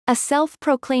A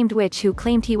self-proclaimed witch who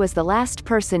claimed he was the last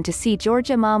person to see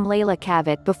Georgia mom Layla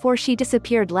Cavett before she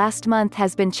disappeared last month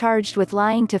has been charged with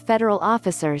lying to federal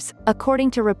officers,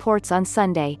 according to reports on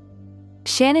Sunday.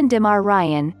 Shannon DeMar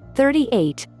Ryan,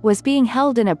 38, was being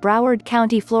held in a Broward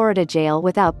County, Florida jail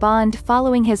without bond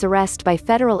following his arrest by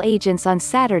federal agents on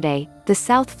Saturday, the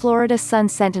South Florida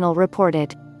Sun-Sentinel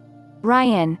reported.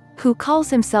 Ryan, who calls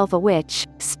himself a witch,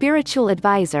 spiritual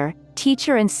advisor,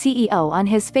 teacher and CEO on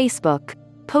his Facebook,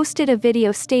 posted a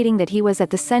video stating that he was at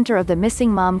the center of the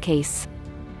missing mom case.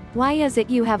 "Why is it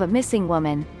you have a missing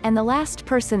woman, and the last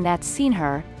person that's seen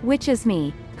her, which is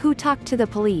me, who talked to the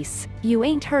police? You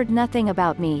ain't heard nothing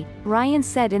about me," Ryan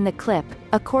said in the clip,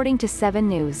 according to 7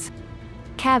 News.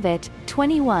 Cavett,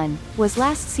 21, was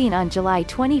last seen on July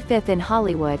 25 in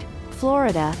Hollywood,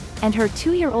 Florida, and her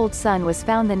 2-year-old son was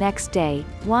found the next day,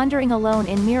 wandering alone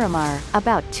in Miramar,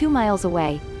 about 2 miles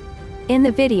away. In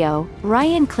the video,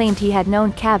 Ryan claimed he had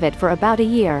known Cavett for about a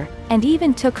year, and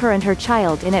even took her and her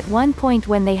child in at one point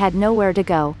when they had nowhere to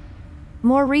go.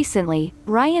 More recently,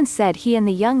 Ryan said he and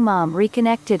the young mom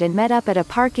reconnected and met up at a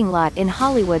parking lot in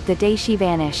Hollywood the day she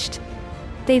vanished.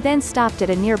 They then stopped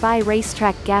at a nearby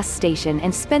racetrack gas station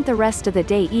and spent the rest of the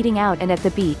day eating out and at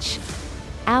the beach.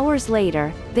 Hours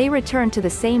later, they returned to the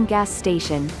same gas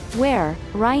station, where,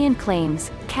 Ryan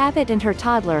claims, Cavett and her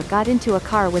toddler got into a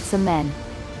car with some men.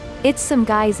 "It's some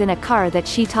guys in a car that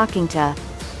she talking to.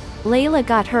 Layla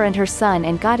got her and her son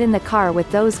and got in the car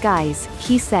with those guys,"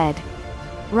 he said.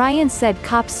 Ryan said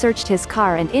cops searched his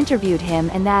car and interviewed him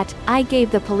and that, "I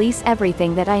gave the police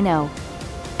everything that I know.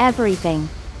 Everything."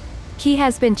 He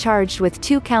has been charged with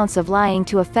 2 counts of lying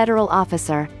to a federal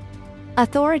officer.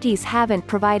 Authorities haven't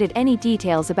provided any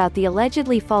details about the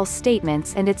allegedly false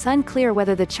statements and it's unclear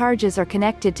whether the charges are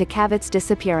connected to Cavett's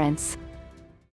disappearance.